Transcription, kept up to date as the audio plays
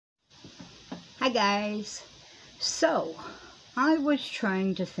Hi guys! So, I was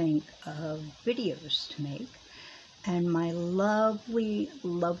trying to think of videos to make, and my lovely,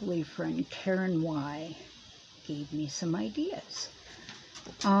 lovely friend Karen Y gave me some ideas.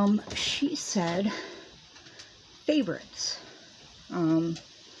 She said favorites.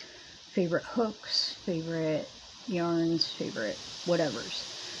 Favorite hooks, favorite yarns, favorite whatevers.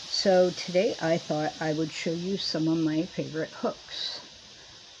 So today I thought I would show you some of my favorite hooks.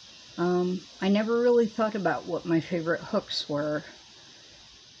 I never really thought about what my favorite hooks were,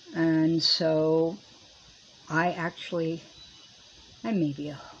 and so I may be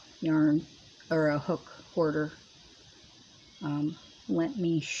a yarn or a hook hoarder. Let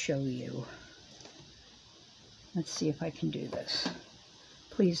me show you. Let's see if I can do this.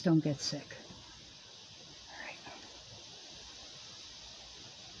 Please don't get sick. Alright.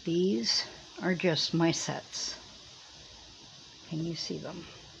 These are just my sets. Can you see them?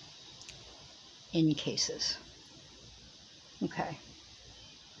 In cases. Okay.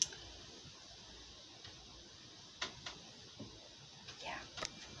 Yeah.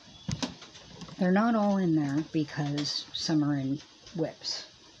 They're not all in there because some are in whips.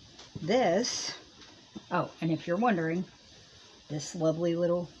 This, oh, and if you're wondering, this lovely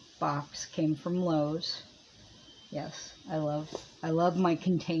little box came from Lowe's. Yes, I love my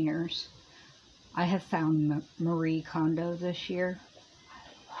containers. I have found Marie Kondo this year. I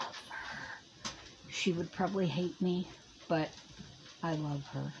love her. She would probably hate me, but I love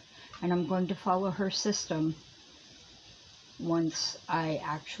her. And I'm going to follow her system once I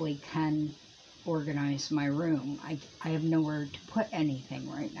actually can organize my room. I have nowhere to put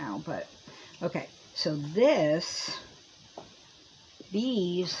anything right now, but okay. So these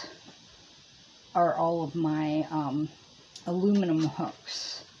are all of my aluminum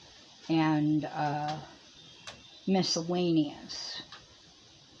hooks and miscellaneous.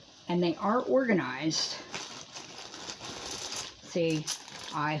 And they are organized. See,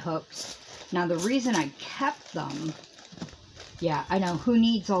 eye hooks. Now the reason I kept them, yeah, I know, who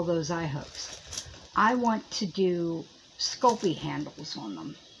needs all those eye hooks? I want to do Sculpey handles on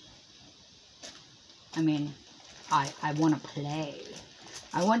them. I mean, I want to play.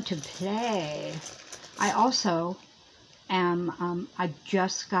 I want to play. I also am, I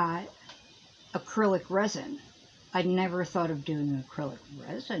just got acrylic resin. I'd never thought of doing acrylic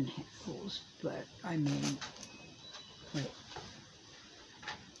resin handles, but I mean, wait.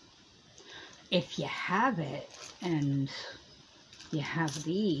 If you have it and you have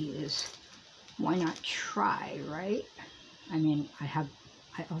these, why not try, right? I mean, I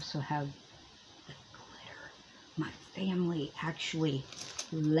also have the glitter. My family actually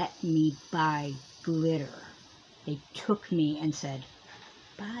let me buy glitter. They took me and said,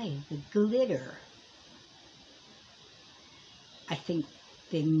 buy the glitter. I think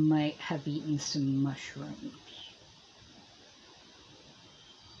they might have eaten some mushrooms.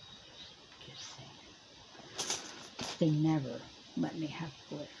 Just saying. They never let me have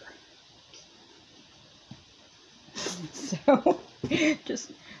glitter. So,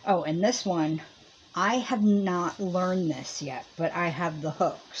 oh, and this one, I have not learned this yet, but I have the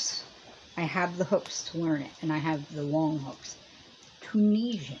hooks. I have the hooks to learn it, and I have the long hooks.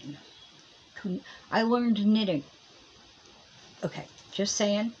 Tunisian. I learned knitting. Okay, just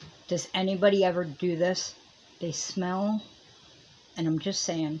saying, does anybody ever do this? They smell, and I'm just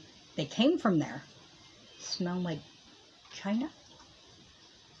saying, they came from there. Smell like China?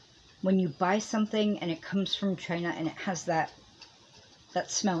 When you buy something and it comes from China and it has that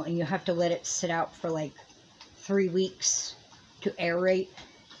smell, and you have to let it sit out for like 3 weeks to aerate.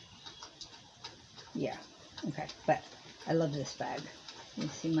 Yeah, okay, but I love this bag. You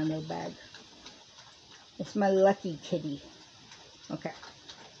see my little bag? It's my lucky kitty. Okay,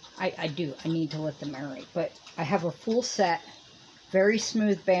 I need to let them aerate, but I have a full set, very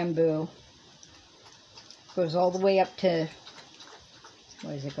smooth bamboo, goes all the way up to,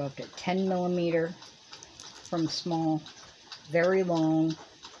 what does it go up to, 10 millimeter from small, very long.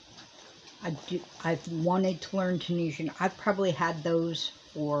 I've wanted to learn Tunisian. I've probably had those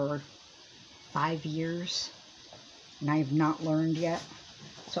for 5 years, and I have not learned yet.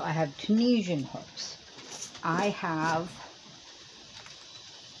 So I have Tunisian hooks. I have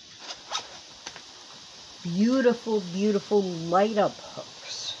beautiful, beautiful light up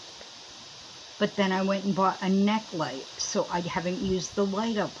hooks. But then I went and bought a neck light, so I haven't used the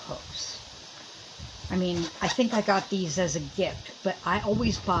light up hooks. I mean, I think I got these as a gift, but I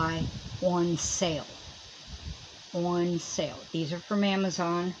always buy on sale. On sale. These are from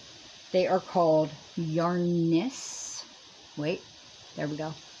Amazon. They are called Yarnis. Wait, there we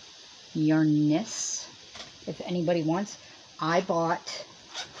go. Yarnis. If anybody wants. I bought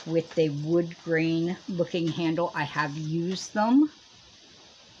with the wood grain looking handle. I have used them.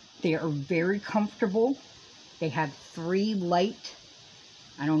 They are very comfortable. They have 3 light.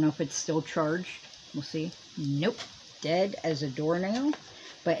 I don't know if it's still charged. We'll see. Nope. Dead as a doornail.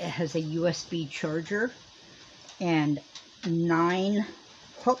 But it has a USB charger and 9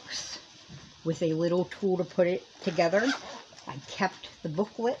 hooks with a little tool to put it together. I kept the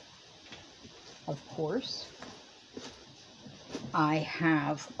booklet, of course. I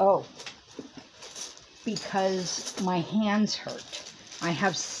have, because my hands hurt, I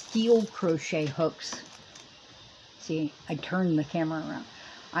have steel crochet hooks. See, I turned the camera around.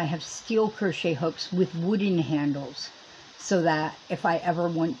 I have steel crochet hooks with wooden handles, so that if I ever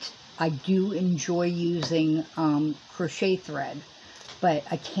want, I do enjoy using crochet thread, but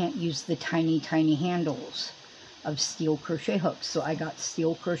I can't use the tiny, tiny handles of steel crochet hooks. So I got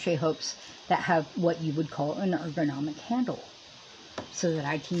steel crochet hooks that have what you would call an ergonomic handle, so that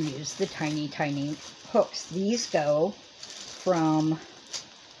I can use the tiny, tiny hooks. These go from,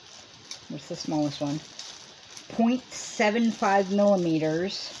 what's the smallest one? 0.75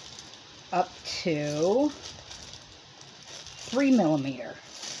 millimeters up to 3 millimeter.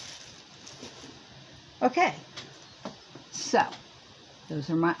 Okay, so those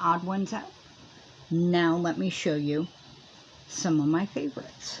are my odd ones out. Now let me show you some of my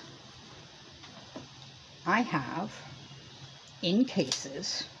favorites. I have, in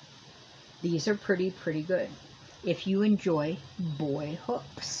cases, these are pretty good. If you enjoy boy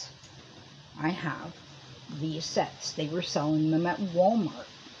hooks, I have these sets. They were selling them at Walmart,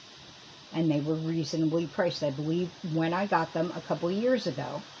 and they were reasonably priced. I believe when I got them a couple years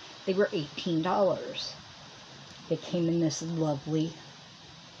ago, they were $18. They came in this lovely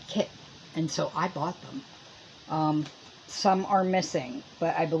kit, and so I bought them. Some are missing,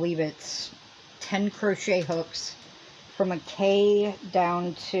 but I believe it's 10 crochet hooks from a K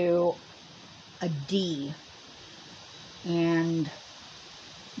down to a D, and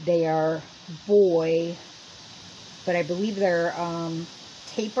they are boy, but I believe they're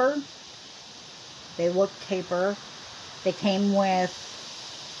taper. They look taper. They came with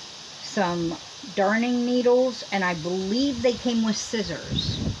some darning needles, and I believe they came with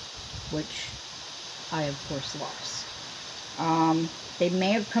scissors, which I of course lost. They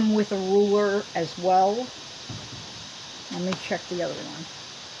may have come with a ruler as well. Let me check the other one.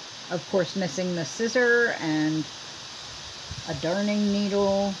 Of course, missing the scissor and a darning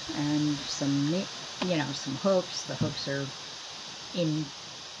needle and some, some hooks. The hooks are in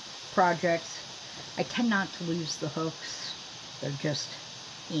projects. I tend not to lose the hooks. They're just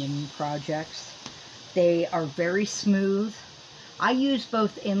in projects. They are very smooth. I use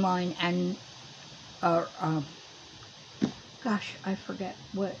both inline and, gosh, I forget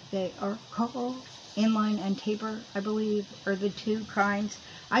what they are called. Inline and taper, I believe, are the 2 kinds.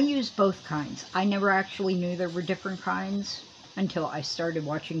 I use both kinds. I never actually knew there were different kinds until I started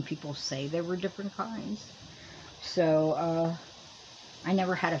watching people say there were different kinds. So, I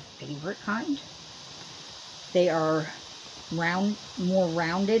never had a favorite kind. They are more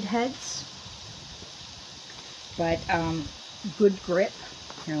rounded heads, but good grip.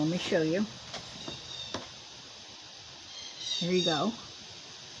 Here, let me show you. There you go.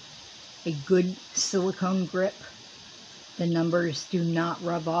 A good silicone grip. The numbers do not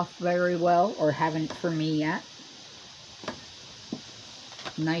rub off very well, or haven't for me yet.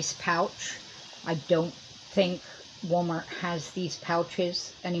 Nice pouch. I don't think Walmart has these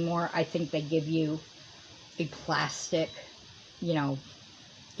pouches anymore. I think they give you a plastic,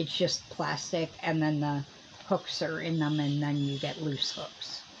 it's just plastic, and then the hooks are in them, and then you get loose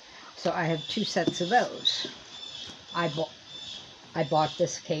hooks. So I have 2 sets of those. I bought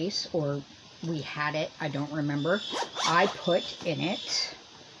this case, or we had it, I don't remember. I put in it,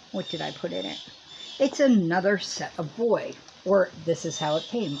 what did I put in it? It's another set of boy, or this is how it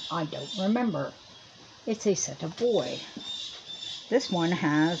came, I don't remember. It's a set of boy. This one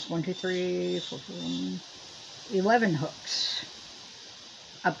has 1, 2, 3, 4, 11 hooks,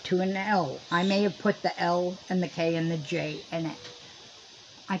 up to an L. I may have put the L and the K and the J in it.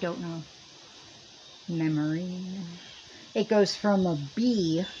 I don't know. Memory. It goes from a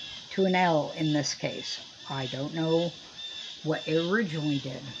B to an L in this case. I don't know what it originally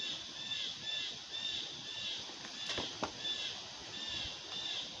did.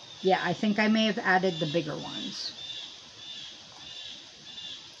 Yeah, I think I may have added the bigger ones.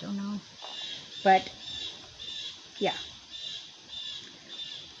 Don't know. But, yeah.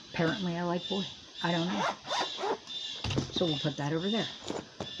 Apparently I like boy. I don't know. So we'll put that over there.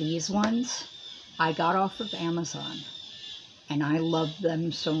 These ones I got off of Amazon, and I love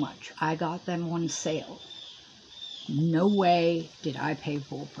them so much. I got them on sale. No way did I pay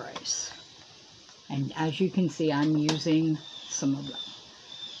full price. And as you can see, I'm using some of them.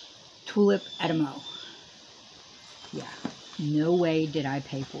 Tulip Edamo. Yeah, no way did I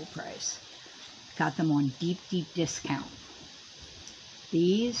pay full price. Got them on deep, deep discount.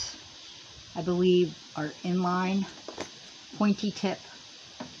 These, I believe, are inline, pointy tip,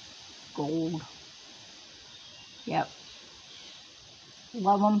 gold. Yep.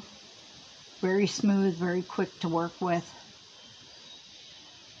 Love them. Very smooth, very quick to work with.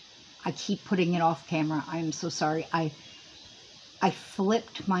 I keep putting it off camera. I'm so sorry. I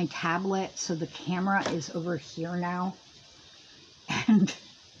flipped my tablet so the camera is over here now. And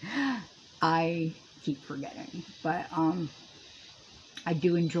I keep forgetting. But I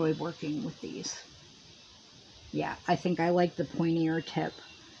do enjoy working with these. Yeah, I think I like the pointier tip.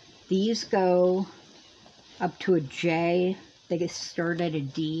 These go up to a J. They start at a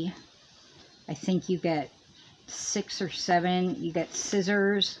D. I think you get 6 or 7. You get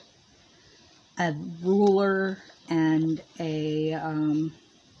scissors, a ruler, and a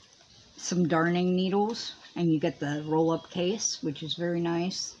some darning needles, and you get the roll-up case, which is very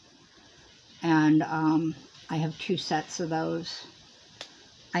nice. And I have 2 sets of those.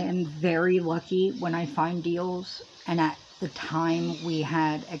 I am very lucky when I find deals, and at the time we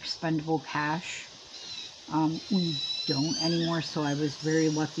had expendable cash. We don't anymore, so I was very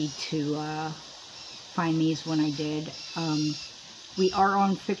lucky to find these when I did. We are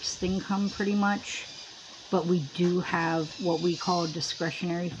on fixed income pretty much, but we do have what we call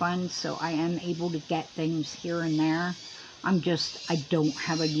discretionary funds, so I am able to get things here and there. I don't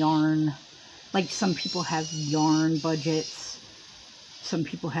have a yarn, like some people have yarn budgets, some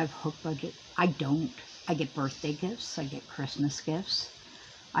people have hook budget. I don't. I get birthday gifts, I get Christmas gifts.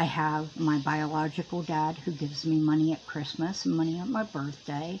 I have my biological dad who gives me money at Christmas and money on my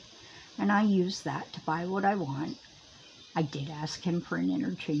birthday, and I use that to buy what I want. I did ask him for an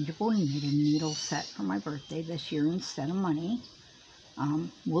interchangeable knitting needle set for my birthday this year instead of money.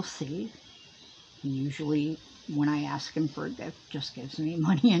 We'll see. He usually, when I ask him for a gift, just gives me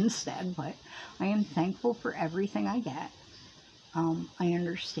money instead, but I am thankful for everything I get. I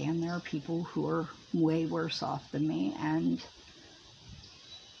understand there are people who are way worse off than me, and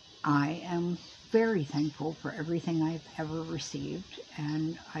I am very thankful for everything I've ever received,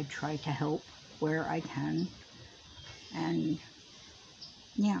 and I try to help where I can. And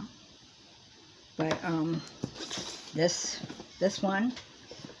yeah, but this one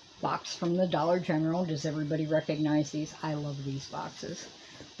box from the Dollar General, does everybody recognize these? I love these boxes.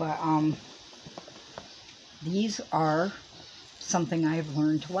 But these are something I've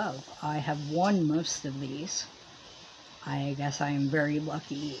learned to love. I have won most of these. I guess I am very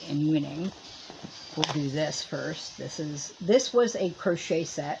lucky in winning. We'll do this first. This was a crochet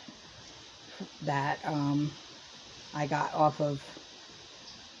set that I got off of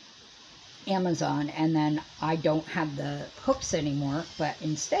Amazon, and then I don't have the hooks anymore, but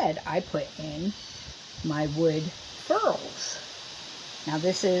instead I put in my wood furls. Now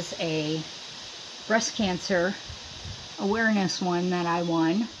this is a breast cancer awareness one that I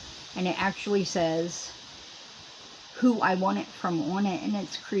won, and it actually says who I won it from on it, and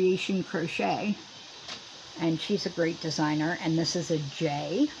it's Creation Crochet, and she's a great designer. And this is a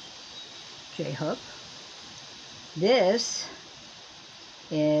J hook. This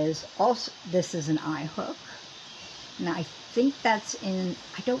is an I hook, and I think that's in,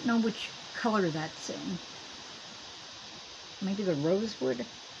 I don't know which color that's in, maybe the rosewood.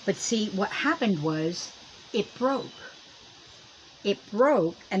 But see, what happened was it broke,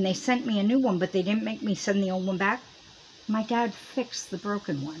 and they sent me a new one, but they didn't make me send the old one back. My dad fixed the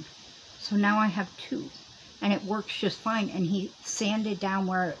broken one, so now I have 2, and it works just fine. And he sanded down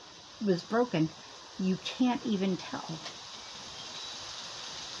where it was broken. You can't even tell.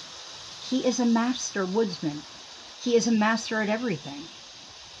 He is a master woodsman. He is a master at everything.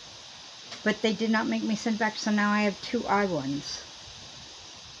 But they did not make me send back, so now I have 2 I ones.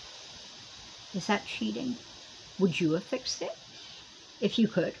 Is that cheating? Would you have fixed it? If you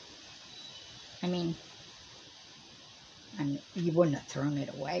could. I mean, you wouldn't have thrown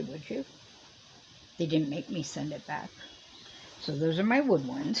it away, would you? They didn't make me send it back. So those are my wood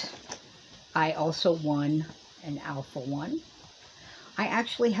ones. I also won an alpha one. I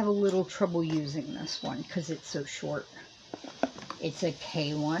actually have a little trouble using this one because it's so short. It's a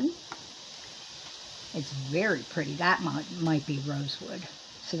K1. It's very pretty. That might be rosewood.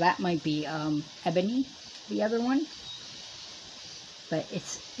 So that might be ebony, the other one. But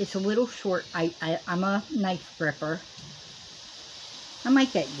it's a little short. I'm a knife gripper. I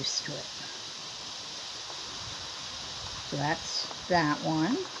might get used to it. So that's that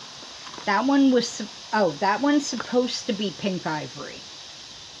one. That one was Oh, that one's supposed to be pink ivory.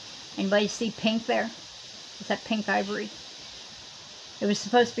 Anybody see pink there? Is that pink ivory? It was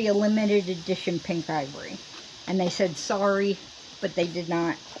supposed to be a limited edition pink ivory. And they said sorry, but they did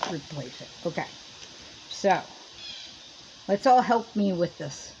not replace it. Okay. So, let's all help me with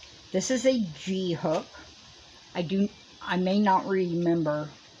this. This is a G hook. I may not remember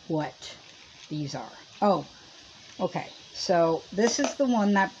what these are. Oh, okay. So, this is the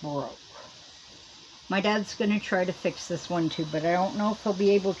one that broke. My dad's going to try to fix this one too, but I don't know if he'll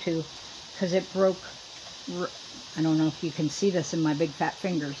be able to because it broke. I don't know if you can see this in my big fat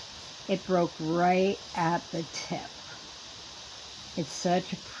fingers. It broke right at the tip. It's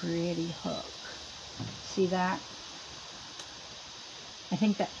such a pretty hook. See that? I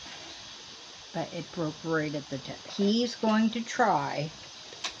think that, but it broke right at the tip. He's going to try.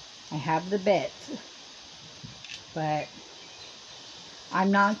 I have the bits, but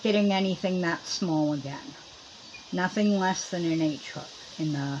I'm not getting anything that small again. Nothing less than an H hook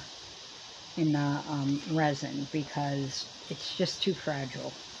in the resin because it's just too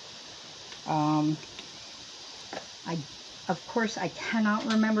fragile. Of course, I cannot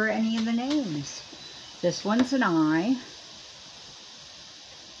remember any of the names. This one's an I.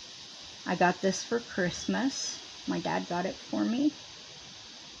 I got this for Christmas. My dad got it for me.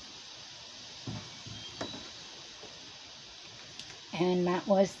 And that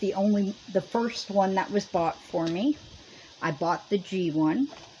was the first one that was bought for me. I bought the G one.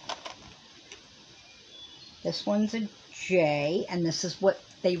 This one's a J, and this is what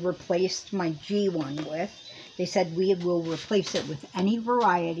they replaced my G one with. They said we will replace it with any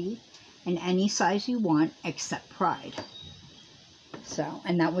variety and any size you want except Pride. So,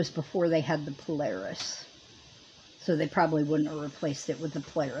 and that was before they had the Polaris. So they probably wouldn't have replaced it with the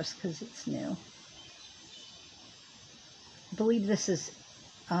Polaris because it's new. I believe this is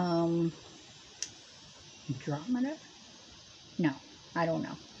Andromeda? No, I don't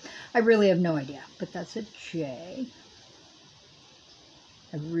know. I really have no idea, but that's a J.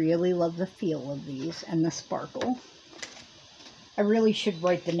 I really love the feel of these and the sparkle. I really should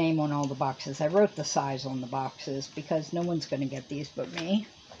write the name on all the boxes. I wrote the size on the boxes because no one's going to get these but me.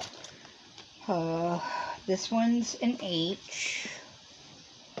 This one's an H.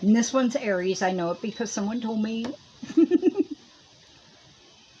 And this one's Aries. I know it because someone told me.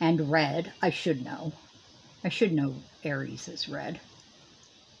 And red. I should know. I should know Aries is red.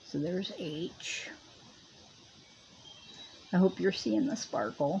 So there's H. I hope you're seeing the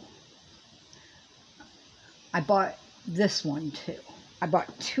sparkle. I bought this one too. I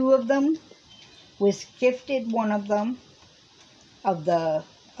bought two of them. Was gifted one of them of the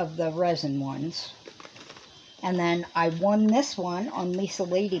resin ones. And then I won this one on Lisa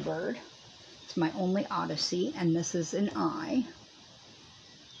Ladybird. It's my only Odyssey, and this is an I.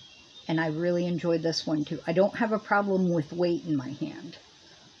 And I really enjoyed this one too. I don't have a problem with weight in my hand,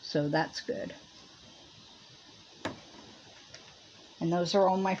 so that's good. And those are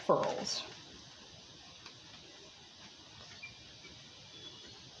all my furls.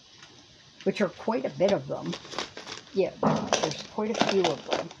 Which are quite a bit of them. Yeah, there's quite a few of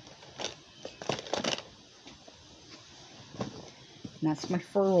them. And that's my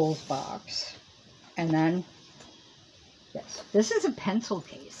furls box. And then, yes, this is a pencil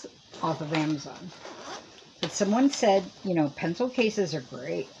case off of Amazon. But someone said, you know, pencil cases are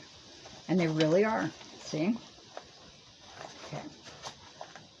great. And they really are. See? Okay.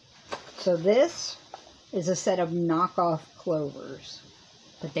 So this is a set of knockoff clovers.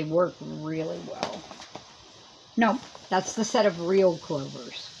 But they work really well. No, that's the set of real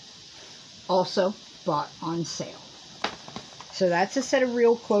clovers. Also bought on sale. So that's a set of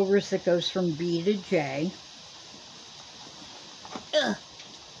real clovers that goes from B to J. Ugh.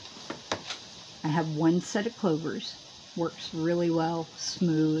 I have one set of clovers. Works really well.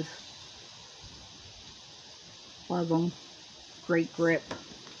 Smooth. Love them. Great grip.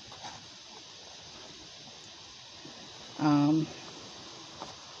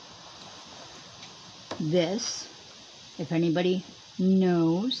 This, if anybody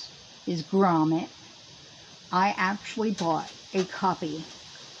knows, is Grommet. I actually bought a copy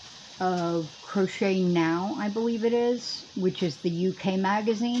of Crochet Now, I believe it is, which is the UK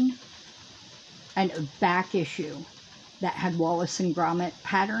magazine, and a back issue that had Wallace and Gromit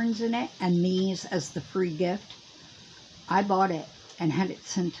patterns in it, and these as the free gift. I bought it and had it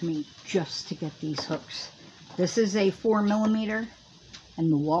sent to me just to get these hooks. This is a 4mm,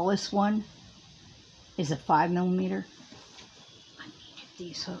 and the Wallace one is a 5mm. I needed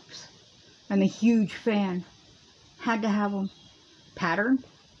these hooks. I'm a huge fan. Had to have them. Pattern?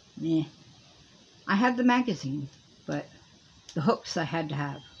 Meh. I have the magazine, but the hooks I had to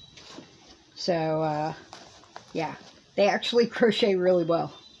have. So, yeah, they actually crochet really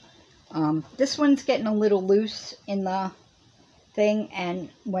well. This one's getting a little loose in the thing,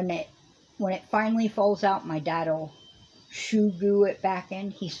 and when it finally falls out, my dad will shoe glue it back in.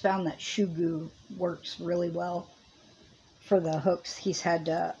 He's found that shoe glue works really well for the hooks. He's had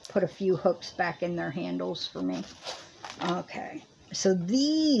to put a few hooks back in their handles for me. Okay, so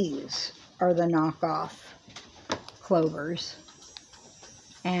these are the knockoff Clovers,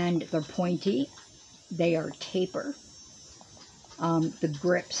 and they're pointy. They are taper. The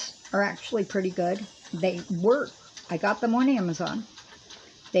grips are actually pretty good. They work. I got them on Amazon.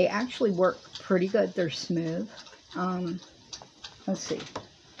 They actually work pretty good. They're smooth. Let's see.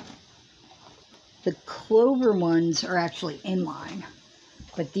 The Clover ones are actually inline,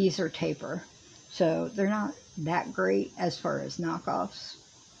 but these are taper. So they're not that great as far as knockoffs.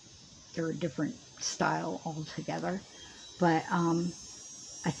 They're a different style altogether. But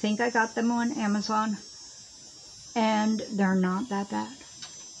I think I got them on Amazon, and they're not that bad.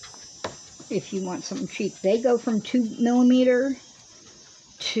 If you want something cheap, they go from 2mm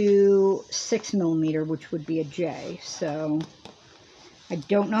to 6mm, which would be a J. So I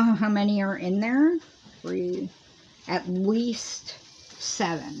don't know how many are in there. At least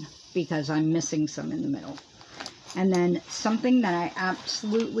 7, because I'm missing some in the middle. And then something that I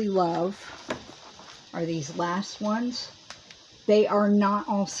absolutely love are these last ones. They are not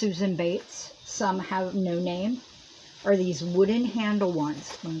all Susan Bates. Some have no name. Are these wooden handle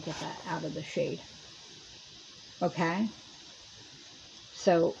ones. Let me get that out of the shade. Okay.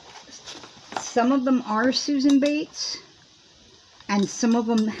 So some of them are Susan Bates, and some of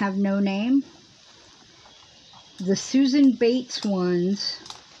them have no name. The Susan Bates ones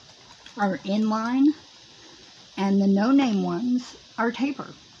are inline, and the no-name ones are taper,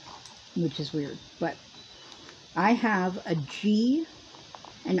 which is weird. But I have a G,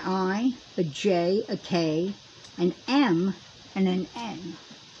 an I, a J, a K, an M, and an N.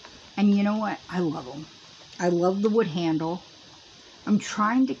 And you know what? I love them. I love the wood handle. I'm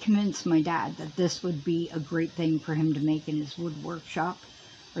trying to convince my dad that this would be a great thing for him to make in his wood workshop,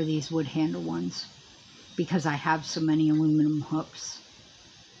 or these wood handle ones, because I have so many aluminum hooks.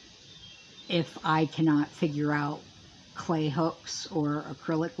 If I cannot figure out clay hooks or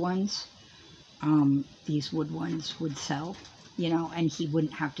acrylic ones, these wood ones would sell, you know, and he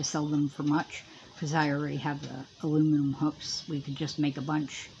wouldn't have to sell them for much, because I already have the aluminum hooks. We could just make a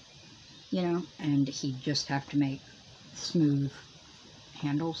bunch, you know, and he'd just have to make smooth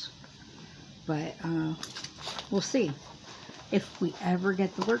handles. But we'll see if we ever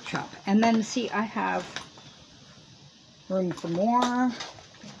get the workshop. And then, see, I have room for more,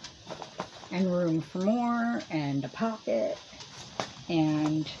 and room for more, and a pocket.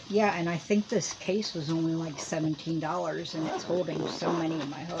 And yeah, and I think this case was only like $17, and it's holding so many of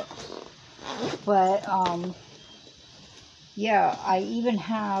my hooks. But yeah, I even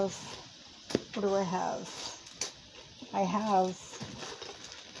have, what do I have? I have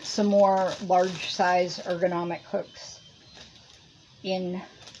some more large size ergonomic hooks in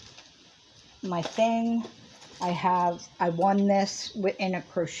my thing. I won this in a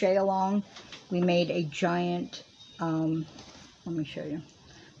crochet along. We made a giant, let me show you.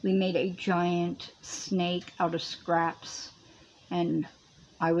 We made a giant snake out of scraps, and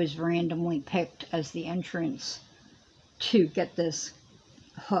I was randomly picked as the entrance to get this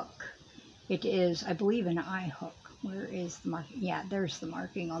hook. It is, I believe, an eye hook. Where is the marking? Yeah, there's the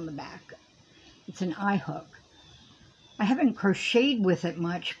marking on the back. It's an eye hook. I haven't crocheted with it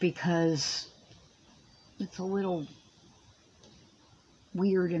much because it's a little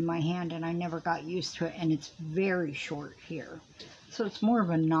weird in my hand, and I never got used to it, and it's very short here. So it's more of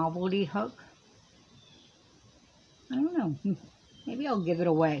a novelty hook. I don't know. Maybe I'll give it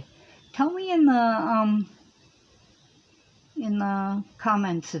away. Tell me in the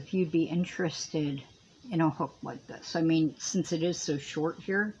comments if you'd be interested in a hook like this. I mean, since it is so short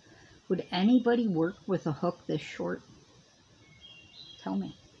here, would anybody work with a hook this short? Tell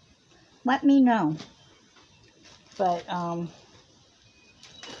me. Let me know. But,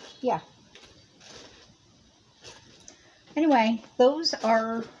 yeah. Anyway, those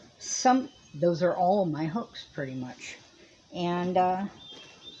are all my hooks, pretty much. And,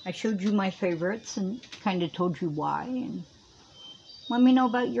 I showed you my favorites and kind of told you why. And let me know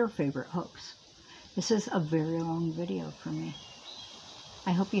about your favorite hooks. This is a very long video for me.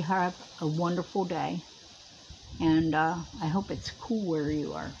 I hope you have a wonderful day. And, I hope it's cool where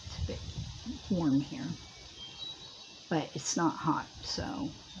you are. It's a bit warm here. But it's not hot, so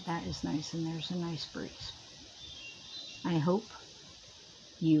that is nice, and there's a nice breeze. I hope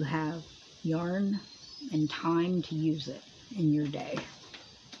you have yarn and time to use it in your day.